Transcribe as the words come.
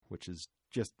which is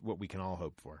just what we can all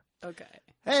hope for. Okay.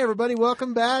 Hey, everybody.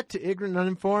 Welcome back to Ignorant and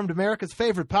Uninformed, America's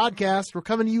favorite podcast. We're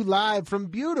coming to you live from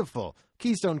beautiful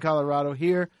Keystone, Colorado,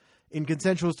 here in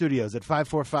Consensual Studios at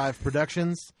 545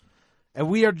 Productions. And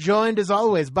we are joined, as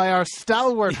always, by our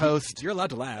stalwart host. You're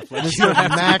allowed to laugh. Mr.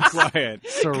 Max Quiet.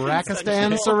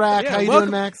 Sarakistan. Sarak, how you welcome,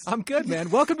 doing, Max? I'm good, man.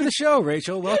 Welcome to the show,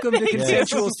 Rachel. Welcome to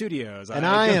Consensual Studios. And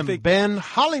I am Ben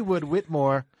Hollywood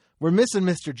Whitmore. We're missing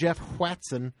Mr. Jeff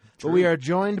Watson, but we are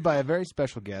joined by a very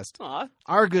special guest,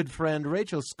 our good friend,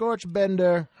 Rachel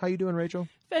Scorchbender. How you doing, Rachel?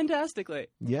 Fantastically.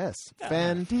 Yes,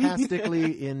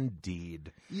 fantastically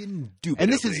indeed. Indubitably.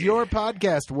 And this is your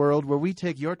podcast world where we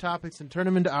take your topics and turn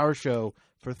them into our show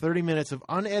for 30 minutes of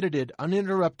unedited,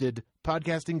 uninterrupted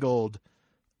podcasting gold,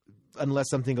 unless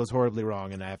something goes horribly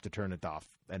wrong and I have to turn it off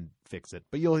and fix it.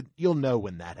 But you'll know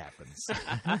when that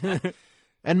happens.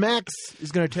 And Max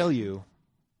is going to tell you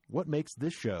what makes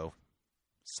this show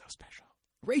so special.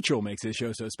 Rachel makes this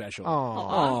show so special.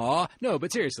 Aww. No,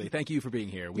 but seriously, thank you for being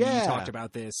here. We talked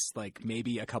about this like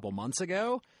maybe a couple months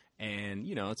ago, and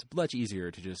it's much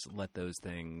easier to just let those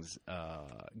things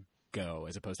go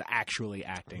as opposed to actually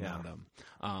acting on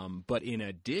them. But in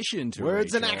addition to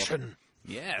words Rachel, in action.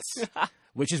 Yes.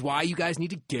 Which is why you guys need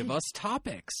to give us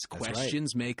topics. That's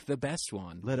Questions make the best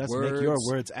one. Let us make your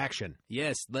words action.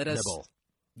 Yes, let us. Nibble.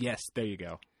 Yes, there you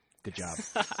go. Good job,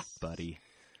 buddy.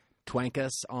 Twank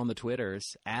us on the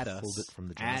Twitters, at us, Hold it from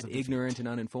the jaws at of the Ignorant and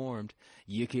Uninformed.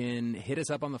 You can hit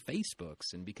us up on the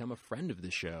Facebooks and become a friend of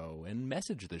the show and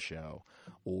message the show.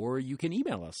 Or you can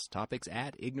email us, topics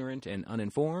at Ignorant and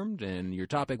Uninformed, and your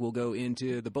topic will go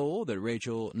into the bowl that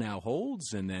Rachel now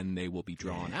holds, and then they will be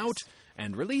drawn out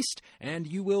and released, and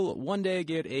you will one day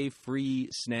get a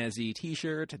free snazzy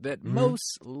T-shirt that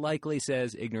most likely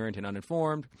says Ignorant and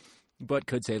Uninformed, but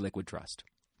could say Liquid Trust.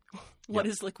 What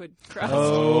is Liquid Trust?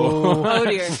 Oh,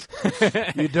 dear.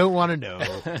 You don't want to know.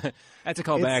 That's a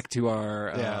callback to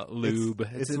our lube.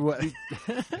 It's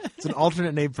an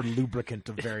alternate name for lubricant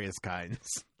of various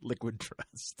kinds. Liquid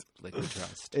Trust. Liquid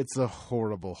Trust. It's a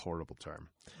horrible, horrible term.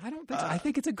 I don't think. I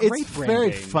think it's a great It's branding.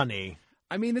 very funny.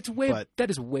 I mean, that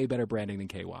is way better branding than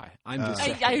KY. I'm just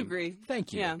saying. I agree.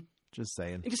 Thank you. Yeah. Just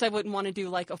saying. I wouldn't want to do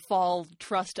like a fall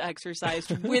trust exercise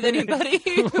with anybody.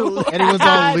 Who Anyone's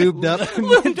all lubed up.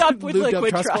 Lubed up with Lubed up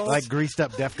Liquid trust Trust. balls? Like greased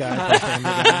up deaf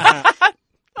guy.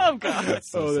 Oh, God. That's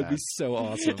so that'd sad. be so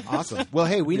awesome. Awesome. Well,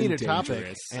 hey, we need a Been topic.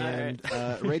 dangerous. And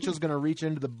Rachel's going to reach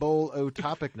into the bowl o'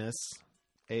 topicness.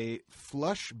 A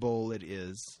flush bowl it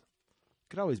is.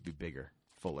 Could always be bigger,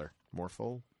 fuller, more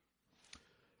full.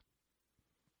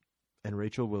 And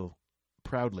Rachel will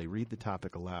proudly read the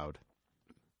topic aloud.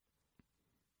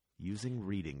 Using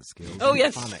reading skills. Oh, and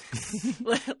yes.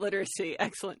 phonics. Literacy.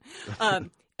 Excellent.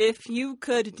 If you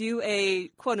could do a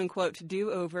quote-unquote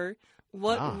do-over,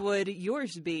 what would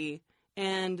yours be?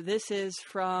 And this is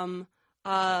from,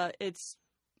 my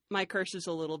curse is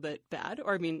a little bit bad.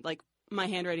 Or, I mean, like, my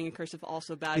handwriting in cursive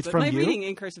also bad. It's but from my you? reading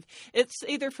in cursive, it's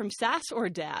either from Sass or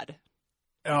Dad.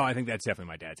 Oh, I think that's definitely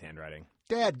my dad's handwriting.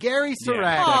 Dad, Gary Sarak.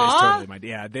 Yeah, that is totally my.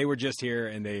 Yeah, they were just here,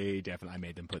 and I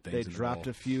made them put things. They in dropped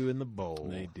the a few in the bowl.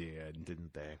 They did,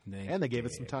 didn't they? And they gave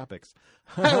us some did. topics.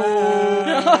 So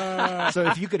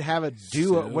if you could have a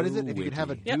what is it? If you could have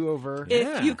a witty. do-over.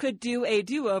 If you could do a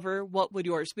do-over, what would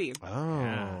yours be?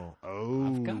 Oh.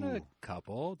 I've got a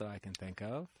couple that I can think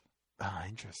of.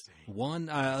 Interesting. One,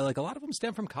 like a lot of them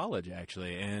stem from college,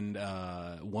 actually. And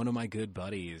one of my good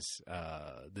buddies,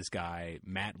 this guy,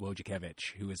 Matt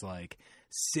Wojciechowicz, who is like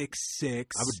 6'6".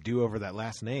 I would do over that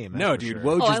last name. No, for dude, sure.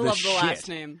 Woj I is the love shit. the last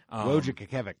name.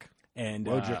 Wojciechowicz. And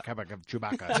Wojciechowicz of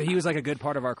Chewbacca. so he was like a good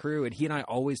part of our crew, and he and I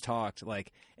always talked.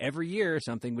 Like every year,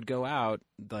 something would go out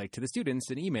like to the students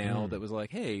an email that was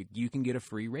like, "Hey, you can get a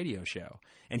free radio show."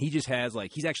 And he just has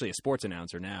like he's actually a sports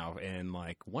announcer now in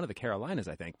like one of the Carolinas,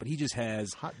 I think. But he just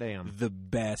has Hot damn. the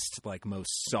best, like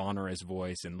most sonorous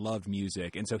voice and loved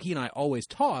music. And so he and I always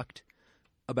talked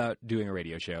about doing a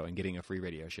radio show and getting a free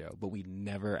radio show, but we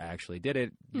never actually did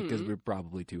it because we were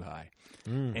probably too high.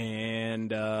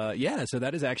 And so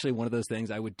that is actually one of those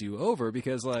things I would do over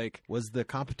because like Was the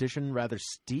competition rather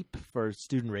steep for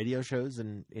student radio shows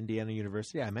in Indiana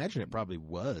University? I imagine it probably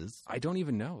was. I don't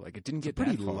even know. Like it didn't get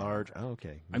Pretty that far. large. Oh,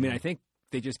 okay. I mean, I think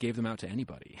they just gave them out to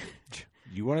anybody.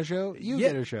 You want a show? You Yeah.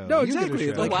 get a show. No, You get a exactly. show.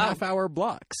 It's like Wow. half-hour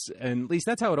blocks, and at least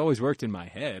that's how it always worked in my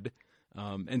head.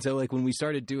 And so, like when we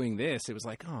started doing this, it was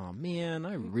like, oh man,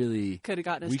 I really Could have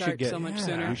gotten a We should start get- so much yeah.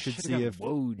 sooner. We should Should've see got if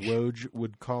Woj. Woj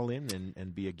would call in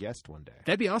and be a guest one day.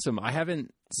 That'd be awesome. I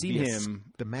haven't seen Be a him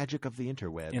the magic of the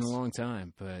interwebs. in a long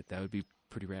time, but that would be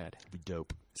pretty rad. Be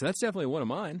dope. So that's definitely one of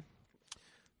mine.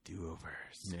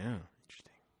 Do-overs. Yeah.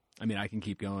 Interesting. I mean, I can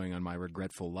keep going on my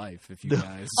regretful life if you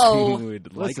guys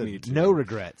would like Listen, me to. no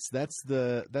regrets. That's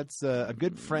a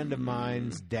good friend of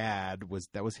mine's dad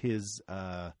that was his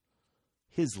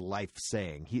life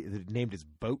saying. He named his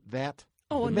boat that.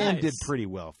 Oh, the man nice. did pretty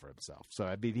well for himself. So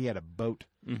I mean, he had a boat.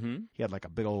 Mm-hmm. He had like a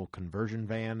big old conversion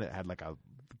van that had like a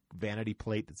vanity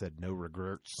plate that said "No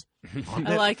regrets." On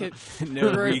I like it.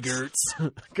 No Regrets.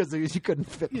 regrets. because you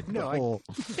couldn't fit the whole.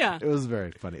 Yeah. It was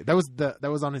very funny. That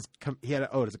was on his. He had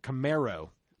it was a Camaro.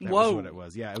 That Whoa. was what it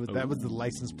was. Yeah, that was the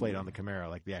license plate on the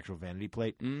Camaro, like the actual vanity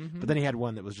plate. Mm-hmm. But then he had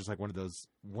one that was just like one of those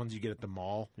ones you get at the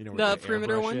mall. You know, The where they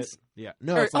perimeter airbrush ones? it. Yeah,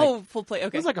 no, Or- it's like, full plate.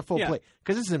 Okay. it was like a full Yeah. plate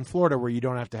because this is in Florida where you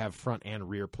don't have to have front and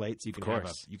rear plates. You can Of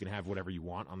course. you can have whatever you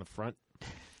want on the front.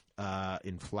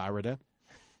 In Florida,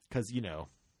 because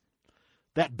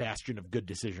that bastion of good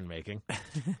decision making,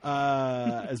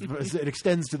 as it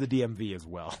extends to the DMV as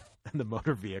well, and the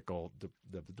motor vehicle,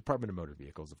 the Department of Motor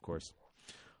Vehicles, of course.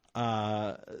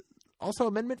 Also,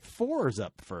 Amendment 4 is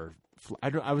up for.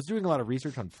 I was doing a lot of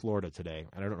research on Florida today,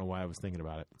 and I don't know why I was thinking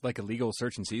about it. Like a legal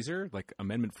search and seizure? Like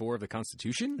Amendment 4 of the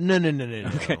Constitution? No.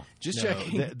 Okay, just No.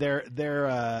 checking.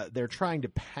 They're trying to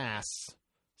pass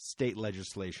state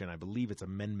legislation. I believe it's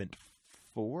Amendment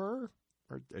 4,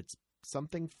 or it's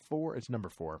something 4. It's number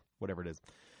 4, whatever it is.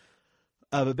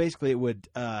 But basically, it would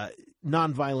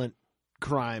nonviolent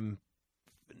crime,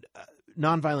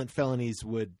 nonviolent felonies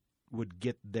would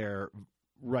get their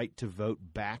right to vote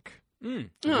back.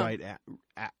 Right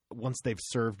at once they've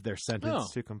served their sentence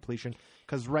to completion.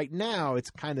 Because right now it's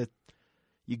kind of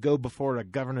you go before a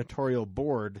gubernatorial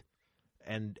board,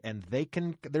 and they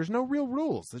can. There's no real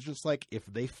rules. It's just like if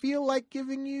they feel like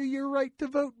giving you your right to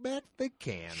vote back, they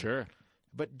can. Sure.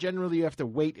 But generally, you have to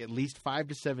wait at least 5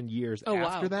 to 7 years after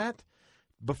wow. that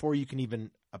before you can even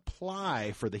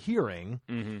apply for the hearing,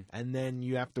 and then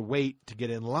you have to wait to get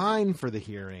in line for the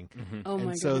hearing. Oh my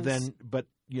And so goodness. then, but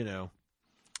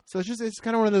so it's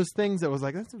kind of one of those things that was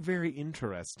like, that's very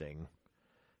interesting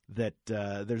that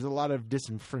there's a lot of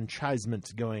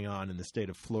disenfranchisement going on in the state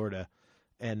of Florida,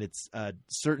 and it's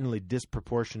certainly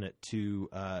disproportionate to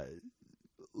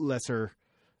lesser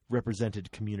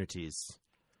represented communities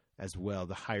as well.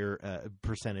 The higher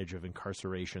percentage of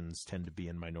incarcerations tend to be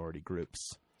in minority groups,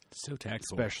 So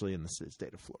tactful. especially in the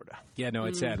state of Florida. Yeah, no,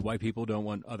 it's sad. White people don't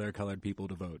want other colored people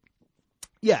to vote.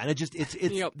 Yeah, and it's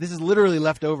Yep. this is literally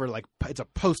left over like it's a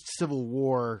post Civil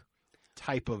War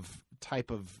type of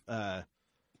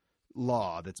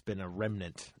law that's been a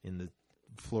remnant in the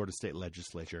Florida state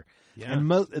legislature. Yeah.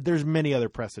 And there's many other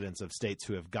precedents of states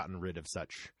who have gotten rid of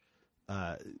such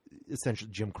essentially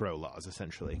Jim Crow laws,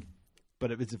 essentially.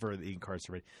 But it's for the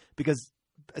incarcerated because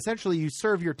essentially you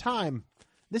serve your time.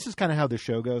 This is kind of how the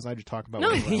show goes. I just talk about No,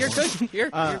 whatever I you're want. good.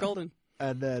 You're golden.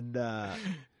 And then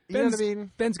you know what I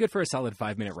mean? Ben's good for a solid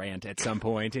 5-minute rant at some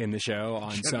point in the show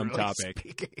on some Generally topic.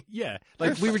 speaking. Yeah,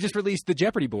 like we were just released the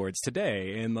Jeopardy boards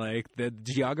today, and like the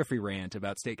geography rant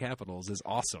about state capitals is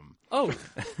awesome. Oh,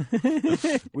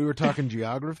 We were talking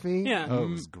geography. Yeah. Oh, it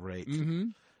was great. Mm-hmm.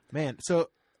 Man, so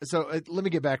let me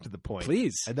get back to the point.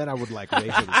 Please. And then I would like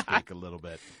Rachel to speak a little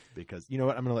bit because you know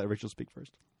what? I'm going to let Rachel speak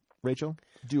first. Rachel,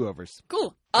 do-overs.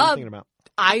 cool. What are you thinking about?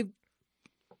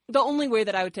 The only way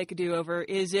that I would take a do-over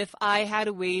is if I had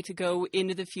a way to go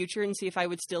into the future and see if I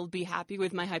would still be happy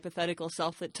with my hypothetical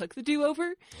self that took the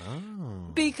do-over.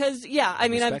 Oh. Because, yeah, I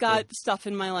mean, I've Respectful. got stuff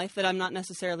in my life that I'm not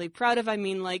necessarily proud of. I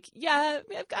mean, like, yeah,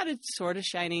 I've got a sort of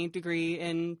shiny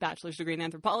degree bachelor's degree in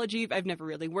anthropology. I've never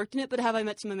really worked in it, but have I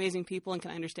met some amazing people and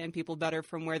can I understand people better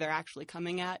from where they're actually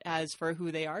coming at as for who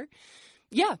they are?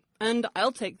 Yeah, and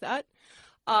I'll take that.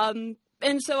 And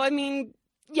so, I mean,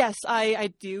 yes,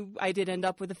 I did end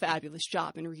up with a fabulous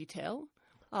job in retail.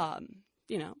 But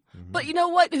you know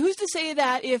what? Who's to say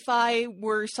that if I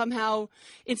were somehow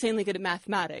insanely good at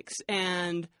mathematics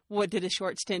and what did a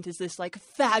short stint as this like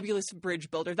fabulous bridge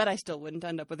builder that I still wouldn't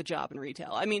end up with a job in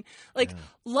retail? I mean, like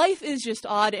life is just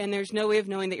odd, and there's no way of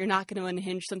knowing that you're not going to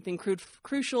unhinge something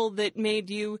crucial that made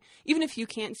you, even if you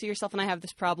can't see yourself. And I have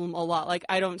this problem a lot. Like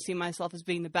I don't see myself as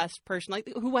being the best person,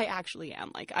 like who I actually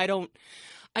am. Like I don't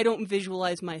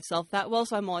visualize myself that well,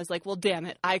 so I'm always like, well, damn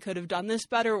it, I could have done this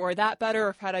better or that better,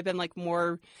 or had I been like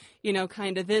more,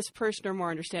 kind of this person or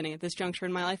more understanding at this juncture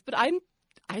in my life. But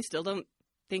I still don't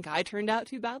think I turned out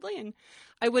too badly, and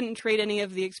I wouldn't trade any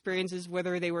of the experiences,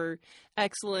 whether they were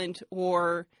excellent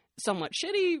or somewhat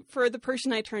shitty, for the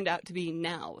person I turned out to be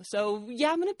now. So yeah,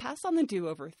 I'm going to pass on the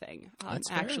do-over thing, That's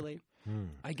fair. actually.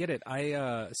 I get it.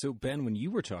 So Ben, when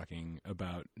you were talking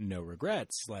about no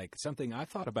regrets, like something I've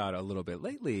thought about a little bit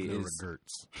lately No is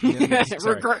regrets.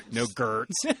 Sorry, Regrets. no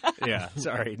gerts. Yeah,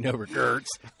 sorry, no regrets.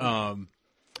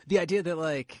 The idea that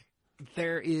like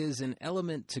there is an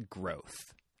element to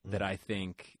growth that I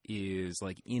think is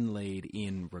like inlaid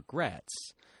in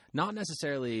regrets. Not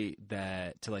necessarily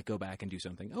that to like go back and do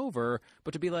something over,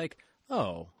 but to be like,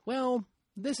 oh, well,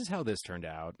 this is how this turned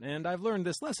out, and I've learned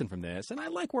this lesson from this, and I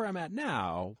like where I'm at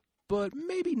now, but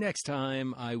maybe next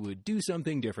time I would do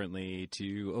something differently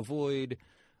to avoid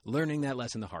learning that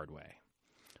lesson the hard way.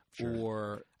 Sure.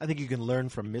 Or I think you can learn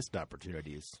from missed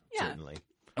opportunities, certainly.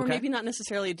 Or Okay. maybe not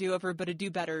necessarily a do-over, but a do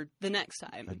better the next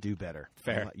time. A do better.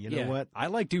 fair. You know Yeah. what? I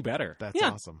like do better. That's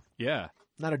Yeah. awesome. Yeah.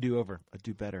 Not a do-over, a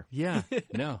do better. Yeah.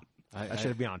 No. That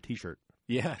should be on a T-shirt.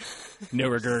 Yeah. No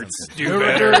regrets. Something. Do No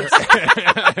better.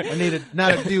 I need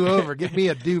not a do-over. Give me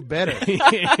a do better.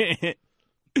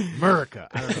 America.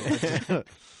 I don't know.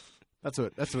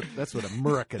 That's what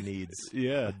America needs.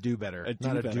 Yeah. A do better, A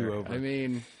not a do-better. do-over. I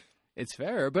mean, it's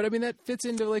fair, but I mean that fits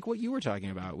into like what you were talking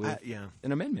about with yeah.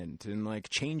 an amendment and like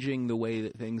changing the way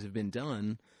that things have been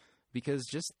done, because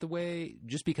just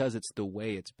because it's the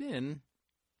way it's been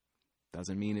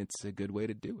doesn't mean it's a good way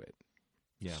to do it.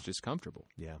 Yeah. It's just comfortable.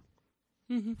 Yeah.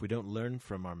 Mm-hmm. If we don't learn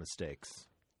from our mistakes,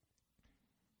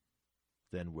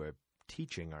 then we're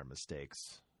teaching our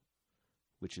mistakes,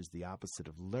 which is the opposite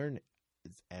of learn.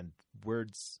 And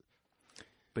words,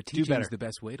 But Do teaching better. is the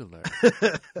best way to learn.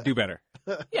 Do better.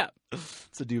 Yeah.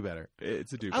 it's a do better.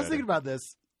 It's a do I better. was thinking about this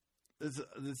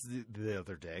the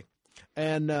other day,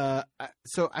 and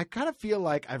so I kind of feel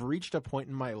like I've reached a point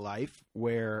in my life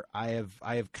where I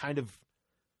have kind of.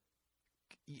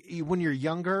 When you're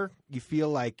younger, you feel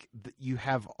like you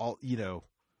have all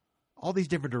these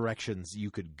different directions you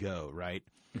could go, right?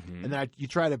 Mhm. And then you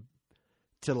try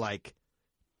to like,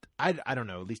 I don't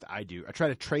know, at least I do. I try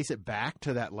to trace it back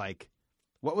to that, like,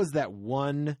 what was that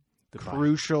one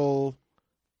crucial,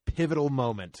 pivotal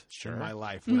moment Sure. in my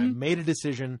life when I made a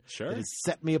decision Sure. that has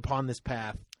set me upon this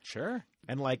path. Sure.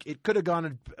 And like, it could have gone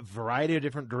in a variety of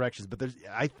different directions, but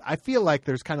I feel like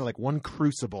there's kind of like one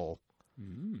crucible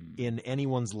in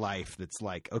anyone's life that's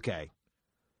like, okay.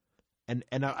 And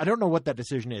I don't know what that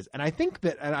decision is. And I think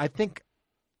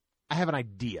I have an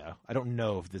idea. I don't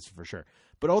know if this is for sure.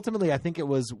 But ultimately, I think it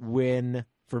was when,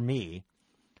 for me,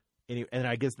 and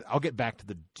I guess I'll get back to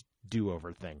the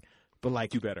do-over thing. But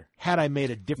like, Do better. had I made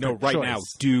a No, different right choice, now,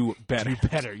 do better. do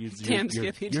better. Damn,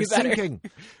 Skip, you you're do better. sinking.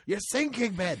 You're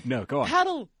sinking, man. No, go on.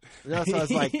 Paddle. No, so I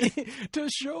was like, to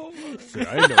show.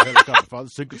 I ain't no helicopter father,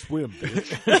 sink or swim,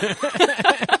 bitch.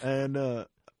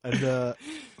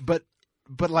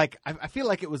 But like, I feel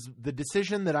like it was the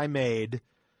decision that I made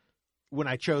when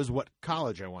I chose what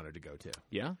college I wanted to go to.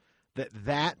 Yeah.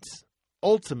 That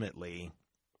ultimately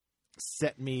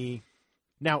set me.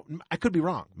 Now, I could be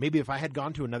wrong. Maybe if I had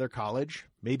gone to another college,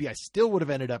 maybe I still would have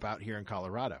ended up out here in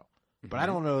Colorado. But I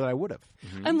don't know that I would have.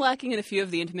 I'm lacking in a few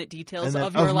of the intimate details And then-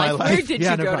 of your my life. Where did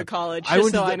Yeah, you no go to problem. college? I Just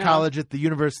went so to I know. college at the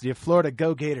University of Florida.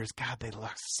 Go Gators. God, they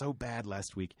lost so bad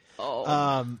last week.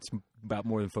 Oh. It's about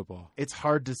more than football. It's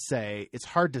hard to say. It's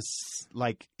hard to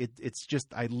like. It's just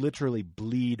I literally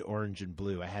bleed orange and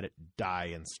blue. I had it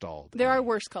dye installed. There are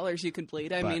worse colors you can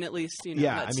bleed. I But- mean, at least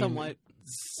Yeah, that's somewhat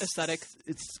aesthetic.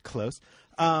 It's close.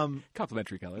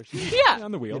 Complimentary colors. Yeah.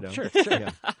 On the wheel. You know, Sure. yeah.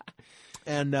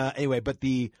 And anyway,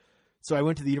 so I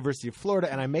went to the University of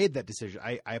Florida, and I made that decision.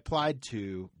 I applied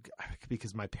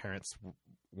because my parents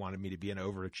wanted me to be an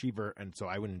overachiever, and so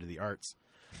I went into the arts.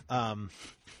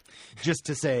 Just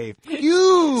to say,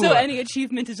 you. So any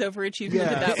achievement is overachievement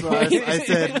at that so point. I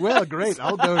said, well, great.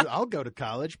 I'll go to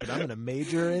college, but I'm going to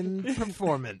major in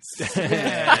performance.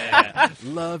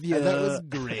 Love you. And that was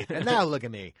great. And now look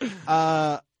at me.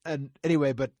 And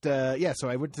anyway, so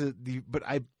I went to but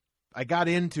I got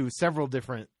into several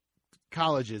different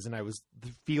colleges, and I was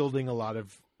fielding not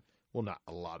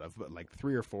a lot of, but like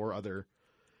 3 or 4 other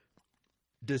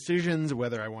decisions,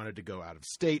 whether I wanted to go out of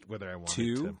state, whether I wanted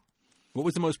to. What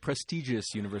was the most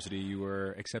prestigious university you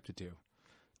were accepted to?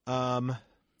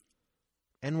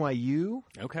 NYU.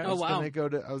 Okay. Oh, wow.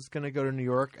 I was gonna go to New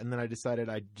York, and then I decided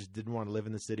I just didn't want to live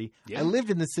in the city. Yeah. I lived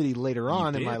in the city later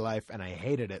on in did. my life, and I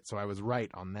hated it. So I was right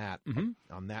on that Mhm.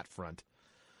 on that front.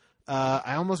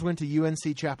 I almost went to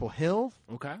UNC Chapel Hill.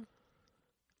 Okay.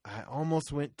 I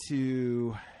almost went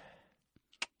to.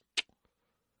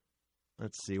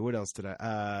 Let's see, what else did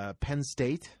I? Penn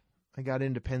State. I got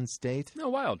into Penn State. No,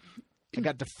 wild. I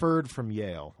got deferred from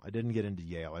Yale. I didn't get into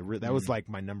Yale. That was like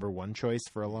my number one choice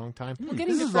for a long time. Well,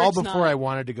 getting This is all deferred's before not- I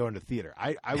wanted to go into theater.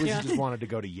 I just wanted to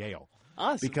go to Yale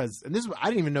Awesome. because, and I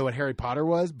didn't even know what Harry Potter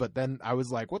was, but then I was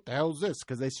like, what the hell is this?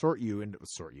 Because they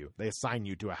they assign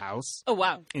you to a house Oh,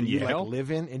 wow. In you Yale? like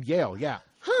live in Yale. Yeah.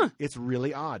 Huh. It's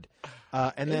really odd.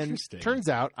 And then Interesting. turns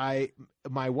out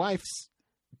my wife's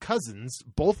cousins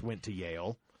both went to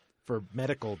Yale. for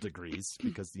medical degrees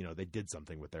because they did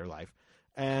something with their life.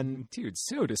 And dude,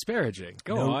 so disparaging.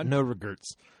 Go no, on. No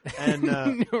regrets. And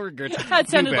no regrets. That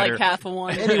sounded Do like better. half of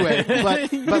one. Anyway,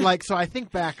 but like, so I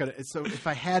think back on it. So if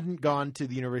I hadn't gone to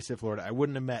the University of Florida, I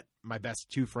wouldn't have met my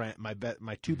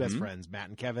my two best friends, Matt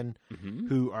and Kevin,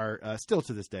 who are still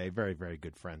to this day very, very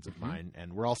good friends of mine,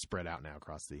 and we're all spread out now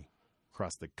across the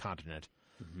continent.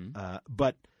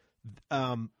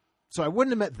 So I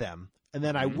wouldn't have met them, and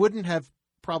then I wouldn't have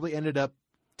probably ended up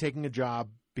taking a job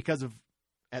because of,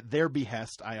 at their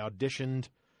behest, I auditioned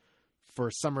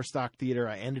for Summer Stock Theater.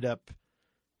 I ended up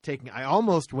I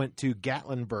almost went to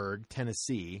Gatlinburg,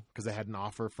 Tennessee, because I had an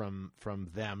offer from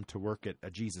them to work at a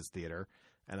Jesus Theater.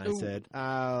 And I said,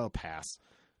 I'll pass.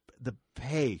 The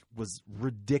pay was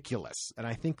ridiculous. And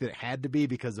I think that it had to be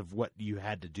because of what you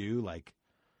had to do. Like,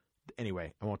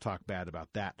 anyway, I won't talk bad about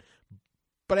that.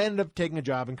 But I ended up taking a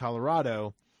job in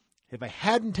Colorado. If I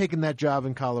hadn't taken that job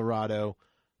in Colorado,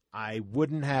 I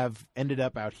wouldn't have ended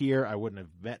up out here. I wouldn't have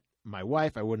met my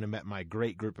wife. I wouldn't have met my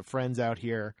great group of friends out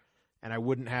here. And I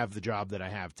wouldn't have the job that I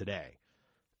have today.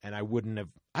 And I wouldn't have,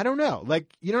 I don't know.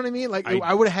 Like, you know what I mean? Like,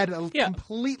 I would have had a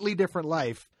completely different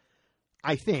life,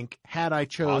 I think, had I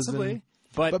chosen. Possibly.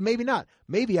 But maybe not.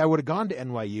 Maybe I would have gone to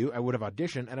NYU. I would have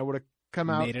auditioned, and I would have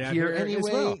come out here anyway.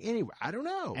 As well. Anyway, I don't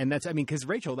know. And that's, because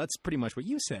Rachel, that's pretty much what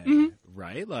you said,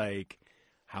 right? Like,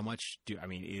 how much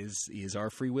is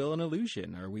our free will an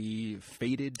illusion? Are we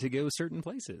fated to go certain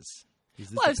places?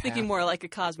 Well, I was thinking more like a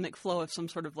cosmic flow of some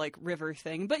sort of like river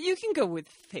thing, but you can go with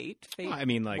fate. Fate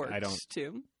works I don't.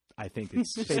 Too. I think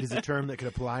it's fate is a term that could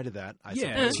apply to that. I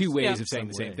suppose. Two ways of saying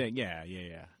the same thing. Yeah.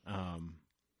 I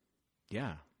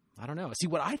don't know. See,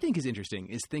 what I think is interesting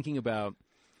is thinking about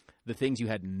the things you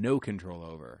had no control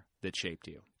over that shaped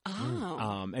you.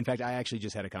 Oh. In fact, I actually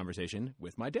just had a conversation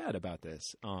with my dad about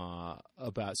this.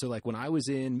 So like when I was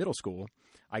in middle school,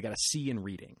 I got a C in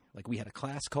reading. Like we had a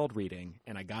class called reading,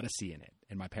 and I got a C in it,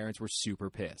 and my parents were super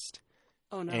pissed.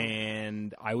 Oh no!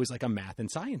 And I was like a math and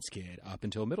science kid up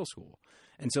until middle school,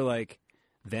 and so like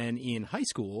then in high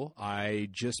school, I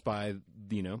just by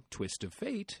twist of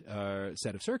fate,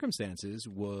 set of circumstances,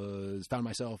 found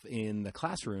myself in the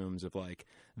classrooms of like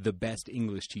the best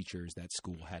English teachers that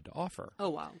school had to offer. Oh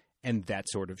wow! And that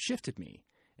sort of shifted me.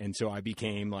 And so I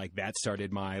became like, that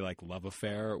started my like love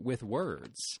affair with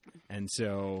words. And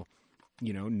so,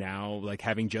 now like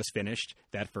having just finished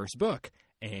that first book,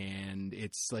 and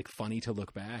it's like funny to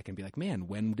look back and be like, man,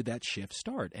 when did that shift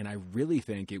start? And I really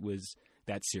think it was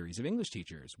that series of English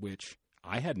teachers, which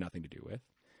I had nothing to do with.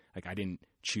 Like I didn't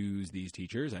choose these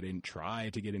teachers. I didn't try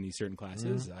to get in these certain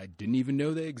classes. I didn't even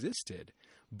know they existed.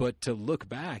 But to look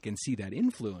back and see that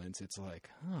influence, it's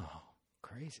like, oh,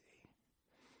 crazy.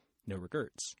 No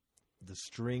regrets. The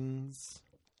strings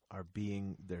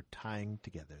they're tying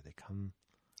together. They come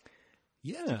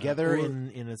together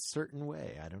in a certain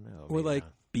way. I don't know. Or like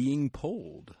being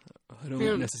pulled. I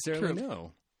don't necessarily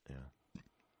know. Yeah.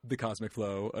 The cosmic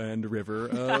flow and river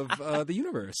of the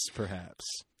universe, perhaps.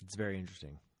 It's very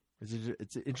interesting.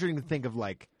 It's interesting to think of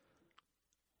like,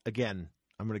 again,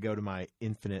 I'm going to go to my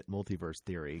infinite multiverse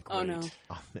theory. Oh, no.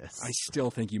 On this. I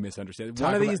still think you misunderstood.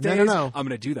 One of these days, I'm going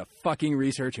to do the fucking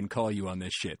research and call you on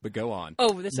this shit. But go on.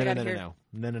 Oh, this I got to hear.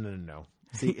 No.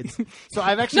 See, it's so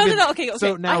I've actually Okay.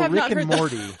 So now Rick and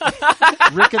Morty,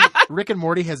 Rick and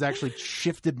Morty has actually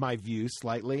shifted my view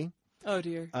slightly. Oh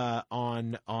dear.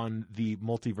 On the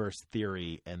multiverse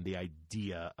theory and the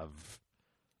idea of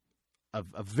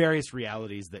various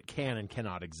realities that can and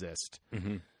cannot exist.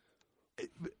 Mm-hmm.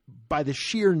 By the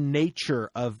sheer nature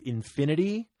of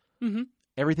infinity,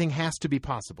 everything has to be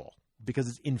possible because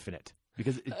it's infinite.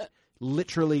 Because it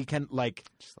literally can, like,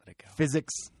 just let it go.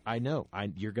 Physics. I know.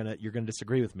 You're gonna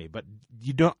disagree with me, but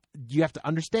you have to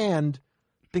understand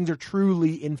things are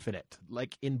truly infinite,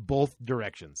 like in both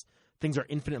directions. Things are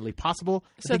infinitely possible.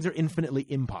 And things are infinitely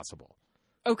impossible.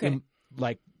 Okay.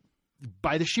 Like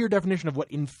by the sheer definition of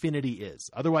what infinity is.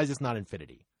 Otherwise, it's not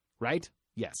infinity, right?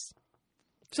 Yes.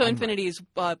 So infinity is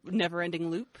never-ending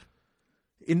loop?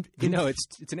 No,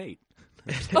 it's an 8.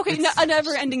 Okay, a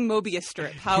never-ending Mobius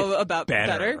strip. How about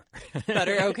better?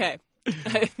 Better, okay.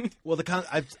 Well,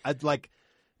 I'd like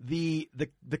the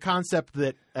concept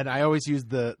that, and I always use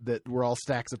that we're all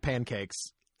stacks of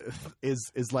pancakes,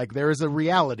 is like there is a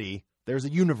reality, there's a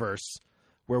universe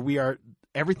where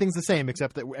everything's the same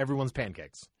except that everyone's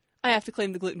pancakes. I have to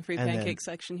claim the gluten-free pancake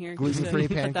section here. Gluten-free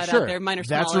pancake, put that sure. Out there. Mine are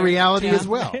smaller. That's a reality as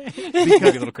well. Maybe a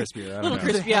little crispier. I don't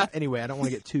know. Yeah. Anyway, I don't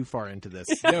want to get too far into this.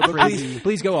 No, but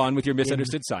please go on with your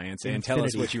misunderstood science and tell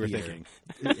us what you were thinking.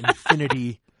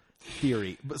 Infinity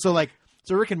theory. So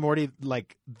Rick and Morty,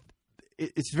 like,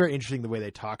 it's very interesting the way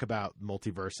they talk about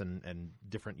multiverse and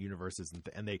different universes,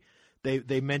 and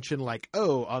they mention like,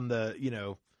 oh, on the, you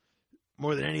know,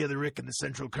 more than any other Rick in the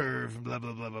central curve, blah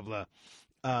blah blah blah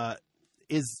blah.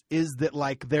 Is that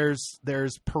like there's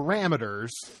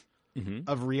parameters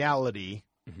of reality,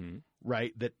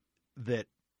 right?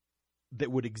 That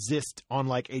would exist on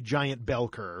like a giant bell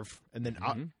curve, and then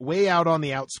way out on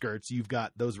the outskirts, you've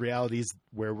got those realities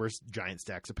where we're giant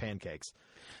stacks of pancakes.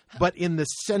 But in the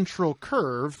central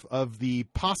curve of the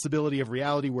possibility of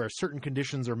reality where certain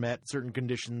conditions are met, certain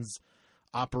conditions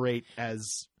operate as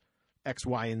X,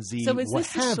 Y, and Z. So is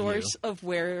this the source of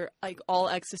where like all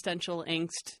existential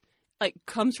angst like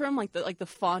comes from? Like the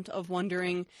font of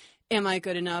wondering, am I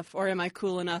good enough, or am I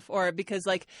cool enough? Or because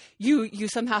like you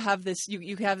somehow have this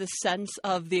you have this sense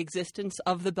of the existence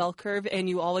of the bell curve, and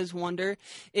you always wonder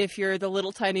if you're the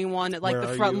little tiny one at like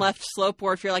the front left slope,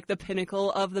 or if you're like the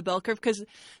pinnacle of the bell curve, because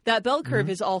that bell curve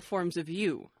is all forms of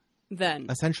you. Then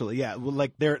essentially, yeah, well,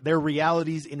 like they're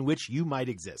realities in which you might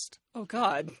exist. Oh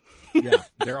God, yeah,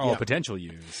 they're all potential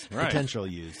yous, right? Potential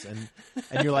yous, and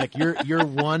you're like you're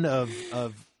one of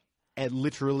a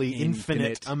literally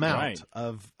infinite amount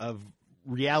of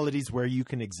realities where you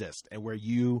can exist and where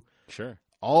you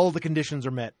all the conditions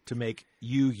are met to make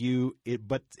you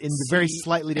but in a very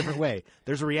slightly different way.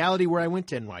 There's a reality where I went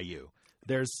to NYU.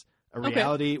 There's a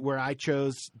reality where I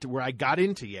where I got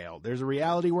into Yale. There's a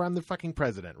reality where I'm the fucking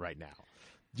president right now,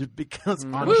 just because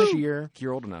on sheer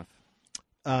you're old enough.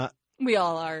 We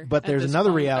all are. But there's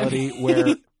another reality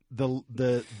where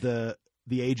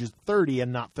the age is 30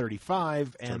 and not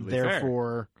 35, and totally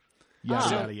therefore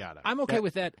yada yada. I'm okay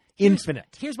with that.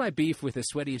 Infinite. Here's my beef with a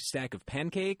sweaty stack of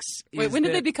pancakes. Wait, when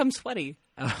did they become sweaty?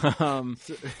 I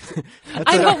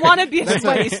don't want to be a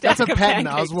sweaty stack of pancakes. That's a Patton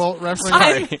Oswalt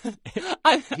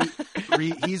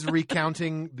reference. He's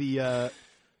recounting the.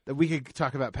 We could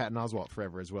talk about Patton Oswalt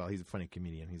forever as well. He's a funny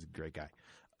comedian. He's a great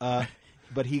guy.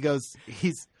 But he goes.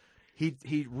 He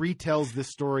retells this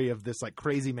story of this like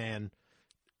crazy man.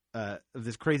 Of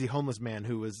this crazy homeless man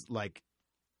who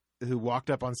walked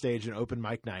up on stage in open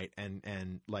mic night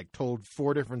and like told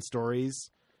 4 different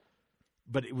stories,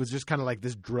 but it was just kind of like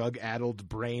this drug addled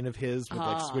brain of his with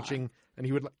like switching, and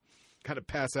he would like, kind of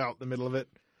pass out in the middle of it,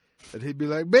 and he'd be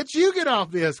like, "Bitch, you get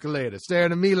off the escalator,"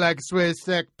 staring at me like a sweaty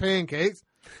stack of pancakes.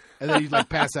 And then he'd like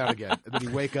pass out again. And then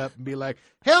he'd wake up and be like,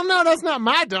 "Hell no, that's not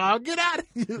my dog. Get out of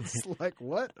here." It's like,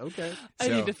 what? Okay. I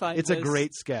need to find It's this. a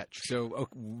great sketch. So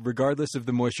regardless of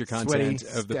the moisture content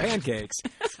Sweaty of the pancakes,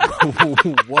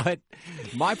 what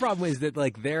my problem is that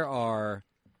like there are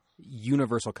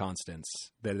universal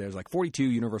constants. There's like 42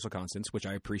 universal constants, which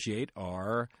I appreciate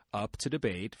are up to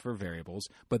debate for variables.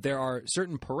 But there are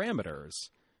certain parameters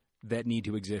that need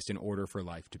to exist in order for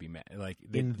life to be met. Like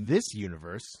in this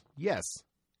universe, yes.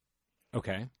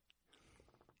 Okay.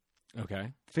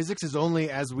 Physics is only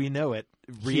as we know it.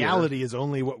 Reality is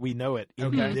only what we know it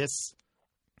in this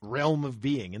realm of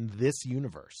being, in this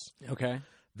universe. Okay.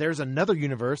 There's another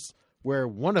universe where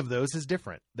one of those is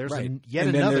different. There's yet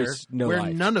and another where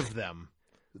life. None of them.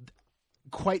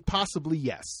 Quite possibly,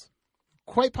 yes.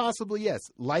 Quite possibly, yes.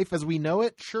 Life as we know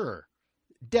it, sure.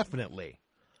 Definitely.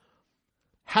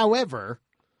 However,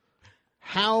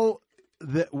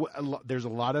 there's a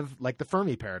lot of like the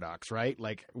Fermi paradox, right?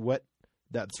 Like what?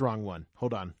 That's the wrong one.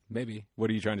 Hold on. Maybe. What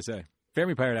are you trying to say?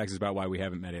 Fermi paradox is about why we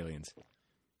haven't met aliens.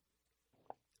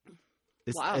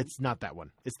 It's not that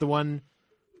one. It's the one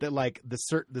that like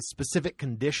the specific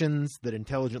conditions that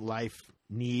intelligent life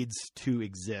needs to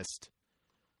exist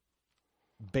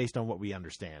based on what we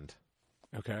understand.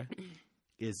 Okay.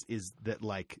 Is that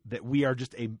like that we are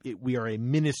just we are a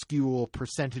minuscule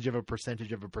percentage of a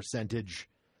percentage of a percentage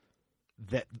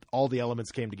that all the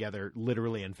elements came together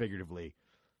literally and figuratively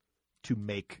to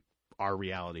make our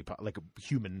reality like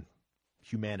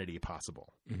humanity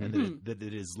possible. And that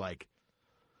it is like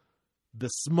the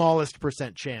smallest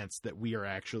percent chance that we are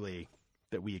actually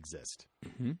that we exist.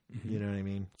 You know what I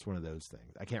mean? It's one of those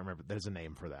things. I can't remember. There's a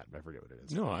name for that. I forget what it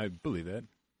is. No, I believe that.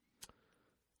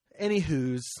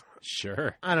 Anywho's,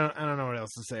 sure. I don't know what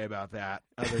else to say about that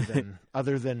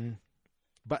other than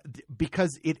but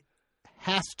because it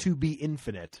has to be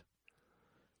infinite.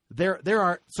 There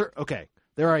are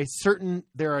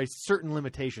certain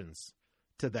limitations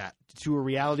to that, to a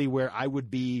reality where I would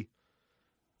be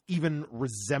even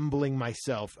resembling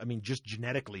myself. I mean, just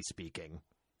genetically speaking,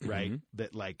 right?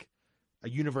 That like a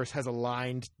universe has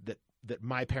aligned that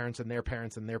my parents and their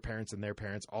parents and their parents and their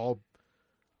parents all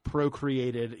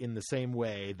procreated in the same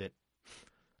way that,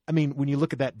 I mean, when you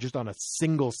look at that just on a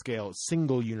single scale,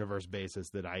 single universe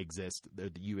basis, that I exist,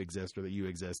 that you exist, or that you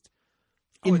exist,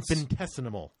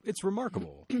 infinitesimal. It's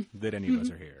remarkable that any of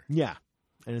us are here. Yeah.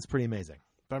 and it's pretty amazing.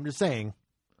 But I'm just saying,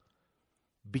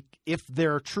 if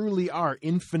there truly are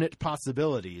infinite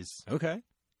possibilities, Okay.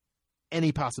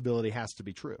 any possibility has to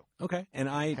be true. Okay. And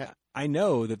I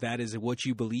know that is what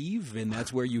you believe, and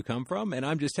that's where you come from. And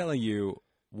I'm just telling you,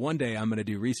 one day I'm going to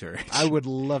do research. I would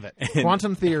love it.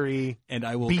 Quantum theory. And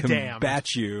I will be combat damned.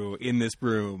 you in this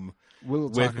room We'll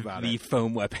with talk about the it.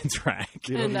 foam weapons rack.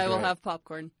 It'll And be I will great. have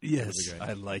popcorn. Yes, be great.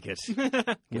 I like it.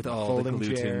 Get With the all the folding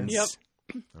glutens. chairs. Yep.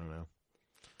 I don't know.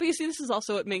 But you see, this is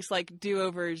also what makes like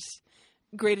do-overs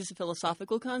great as a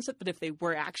philosophical concept. But if they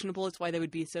were actionable, it's why they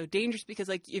would be so dangerous. Because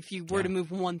like if you were to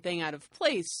move one thing out of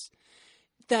place,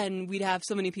 then we'd have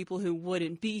so many people who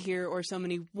wouldn't be here, or so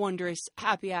many wondrous,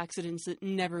 happy accidents that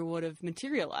never would have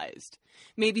materialized.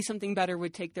 Maybe something better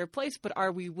would take their place, but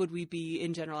would we be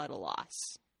in general at a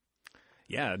loss?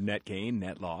 Yeah, net gain,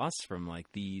 net loss from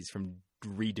from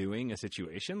redoing a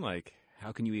situation. Like,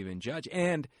 how can you even judge?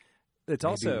 And it's Maybe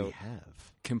also we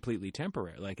have. completely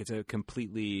temporary. Like, it's a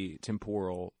completely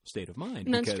temporal state of mind.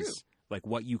 And that's because, true. like,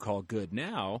 what you call good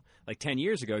now, like 10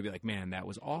 years ago, you'd be like, man, that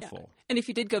was awful. And if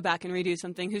you did go back and redo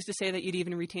something, who's to say that you'd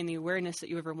even retain the awareness that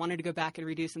you ever wanted to go back and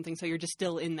redo something? So you're just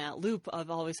still in that loop of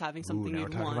always having something Now we're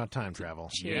you'd talking want. about time travel.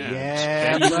 change.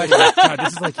 Yeah, Ben, buddy. God,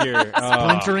 this is like your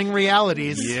Splintering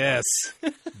realities. Yes,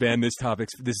 Ben. This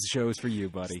show is for you,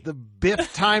 buddy. The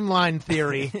Biff timeline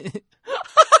theory.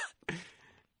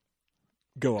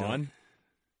 Go on.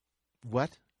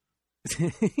 What?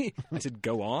 I said,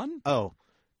 go on. Oh,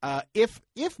 if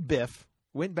Biff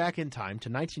went back in time to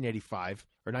 1985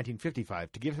 or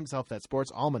 1955 to give himself that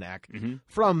sports almanac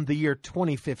from the year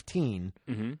 2015,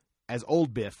 as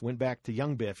old Biff went back to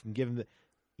young Biff and give him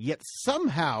yet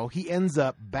somehow he ends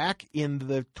up back in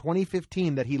the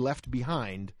 2015 that he left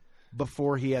behind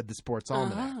before he had the sports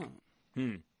almanac.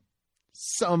 Oh.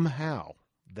 Somehow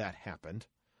that happened.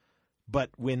 But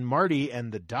when Marty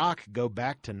and the Doc go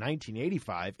back to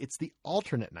 1985, it's the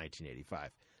alternate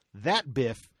 1985. That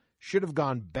Biff should have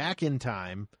gone back in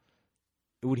time.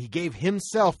 When he gave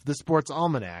himself the sports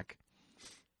almanac,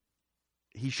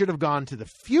 he should have gone to the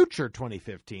future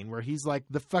 2015, where he's like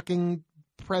the fucking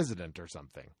president or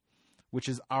something, which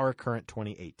is our current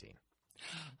 2018.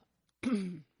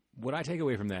 What I take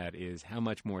away from that is how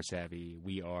much more savvy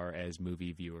we are as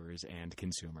movie viewers and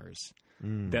consumers.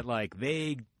 That, like,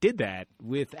 they did that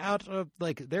without,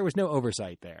 there was no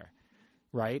oversight there,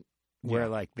 right? Where,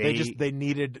 like, They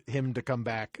needed him to come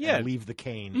back and leave the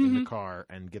cane in the car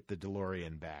and get the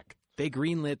DeLorean back. they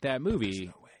greenlit that movie.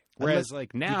 No way. Whereas, Unless-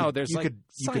 like, now you could, there's, you like, could,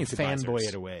 you could science fanboy advisors.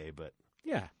 it away, but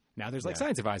Yeah. Now there's, like, Yeah.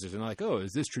 science advisors, and they're like, oh,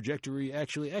 is this trajectory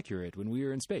actually accurate when we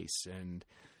were in space? And,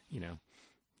 you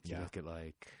look at,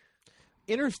 like...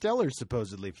 Interstellar's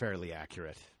supposedly fairly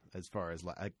accurate as far as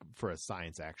like for a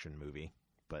science action movie,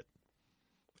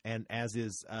 and as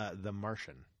is The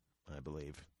Martian, I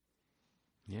believe,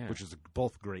 Yeah. which is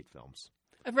both great films.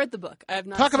 I've read the book. I have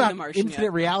not Talk seen about The Martian infinite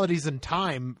yet. realities and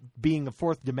time being a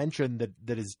fourth dimension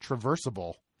that is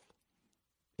traversable.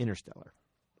 Interstellar,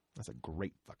 that's a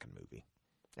great fucking movie,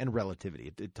 and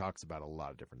relativity. It talks about a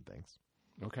lot of different things.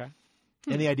 Okay.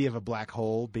 And the idea of a black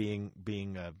hole being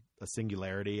a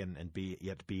singularity and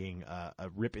yet being a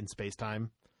rip in space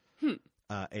time,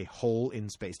 a hole in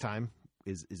space time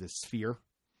is a sphere,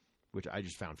 which I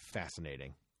just found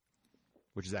fascinating.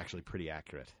 Which is actually pretty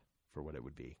accurate for what it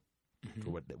would be,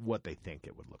 for what they think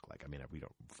it would look like. I mean, we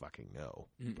don't fucking know,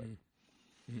 but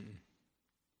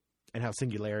and how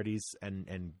singularities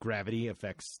and gravity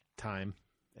affects time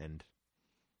and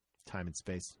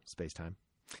space time.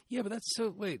 Yeah, but that's so...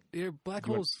 Wait, black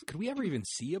You want- holes... Could we ever even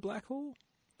see a black hole?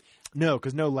 No,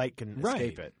 because no light can Right.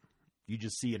 escape it. You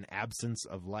just see an absence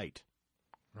of light.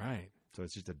 Right. So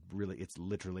it's just it's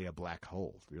literally a black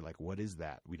hole. You're like, what is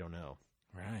that? We don't know.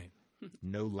 Right.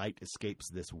 No light escapes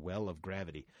this well of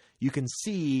gravity. You can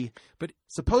see, But-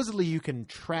 supposedly you can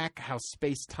track how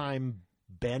space-time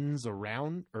bends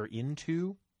around or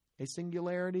into a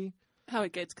singularity. How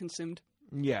it gets consumed.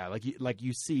 Yeah, like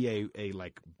you see a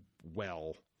like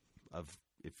well of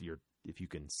if you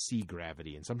can see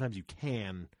gravity, and sometimes you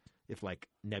can if like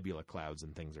nebula clouds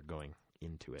and things are going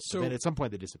into it. So- But then at some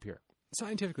point they disappear.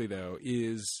 Scientifically, though,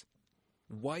 is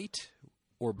white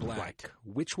or black, White.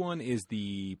 which one is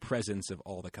the presence of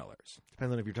all the colors?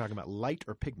 Depends on if you're talking about light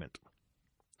or pigment.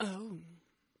 Oh.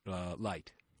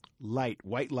 Light.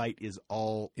 White light is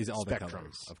all Is all the spectrum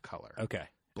colors. of color. Okay.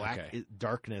 Black Okay. is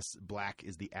darkness. Black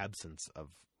is the absence of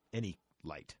any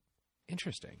light.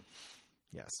 Interesting.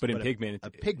 Yes, But in a- pigment, a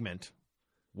pigment,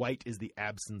 white is the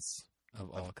absence of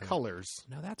all of colors,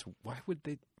 Now that's why would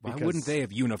they? Why Because- wouldn't they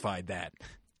have unified that?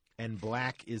 and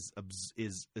black is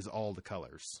all the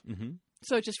colors. Mm-hmm.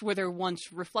 So it's just whether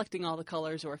one's reflecting all the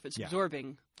colors or if it's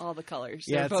absorbing all the colors.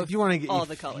 Yeah, They're both if you want to get all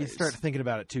the colors. You start thinking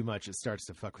about it too much, it starts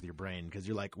to fuck with your brain because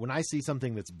you're like, when I see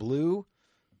something that's blue,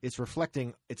 it's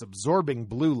absorbing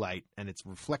blue light, and it's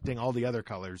reflecting all the other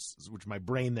colors, which my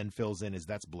brain then fills in as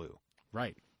that's blue.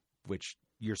 Right. Which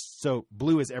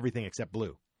blue is everything except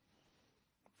blue.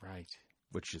 Right.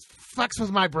 Which just fucks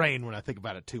with my brain when I think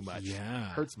about it too much. Yeah.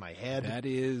 Hurts my head. That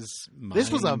is This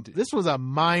was a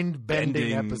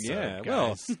mind-bending episode. Yeah,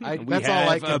 guys. well, that's all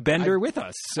I can. A bender with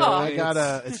us. So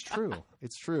It's true.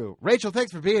 It's true. Rachel,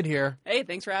 thanks for being here. Hey,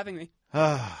 thanks for having me.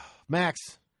 Max.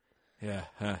 Yeah,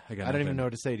 I don't even know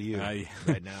what to say to you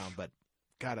right now, but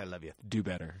God, I love you. Do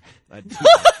better.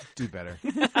 Do better.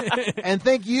 And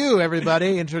thank you,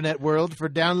 everybody, Internet world, for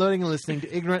downloading and listening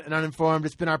to Ignorant and Uninformed.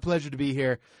 It's been our pleasure to be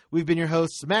here. We've been your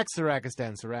hosts, Max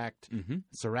Sarakistan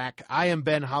Sarak. I am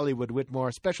Ben Hollywood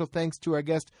Whitmore. Special thanks to our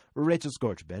guest, Rachel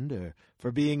Scorch Bender,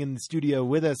 for being in the studio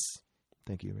with us.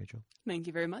 Thank you, Rachel. Thank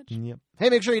you very much. Yep. Hey,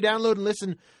 make sure you download and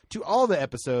listen to all the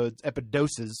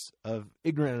epidoses of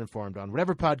Ignorant and Uninformed on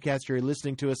whatever podcast you're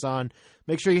listening to us on.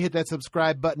 Make sure you hit that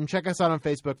subscribe button. Check us out on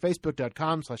Facebook,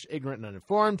 facebook.com/ignorant and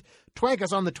uninformed. Twank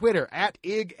us on the Twitter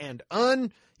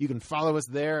 @ig&un. You can follow us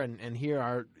there and hear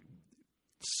our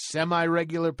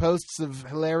semi-regular posts of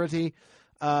hilarity.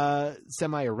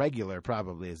 Semi-irregular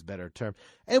probably is a better term.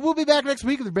 And we'll be back next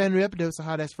week with a brand new episode of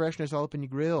Hot Ass Freshness all up in your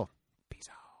grill.